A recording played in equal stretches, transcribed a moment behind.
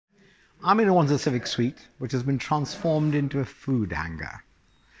I'm in Wandsworth Civic Suite, which has been transformed into a food hangar.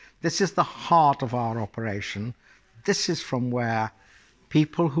 This is the heart of our operation. This is from where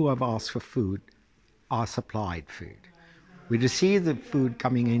people who have asked for food are supplied food. We receive the food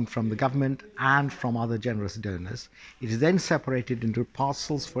coming in from the government and from other generous donors. It is then separated into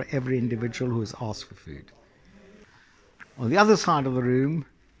parcels for every individual who has asked for food. On the other side of the room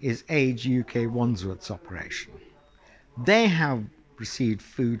is Age UK Wandsworth's operation. They have received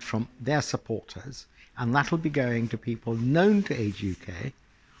food from their supporters, and that will be going to people known to Age UK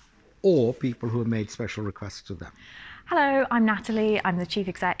or people who have made special requests to them. Hello, I'm Natalie. I'm the Chief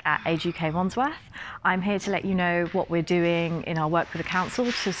Exec at Age UK Wandsworth. I'm here to let you know what we're doing in our work with the Council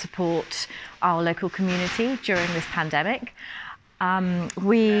to support our local community during this pandemic.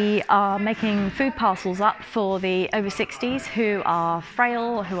 We are making food parcels up for the over 60s who are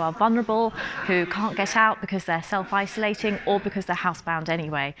frail, who are vulnerable, who can't get out because they're self-isolating or because they're housebound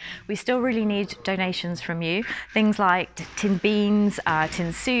anyway. We still really need donations from you. Things like tinned beans,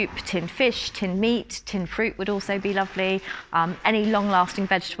 tinned soup, tinned fish, tinned meat, tinned fruit would also be lovely. Any long-lasting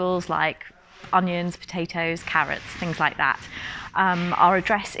vegetables like onions, potatoes, carrots, things like that. Our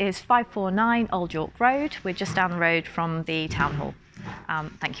address is 549 Old York Road. We're just down the road from the Town Hall.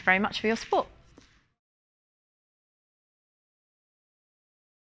 Thank you very much for your support.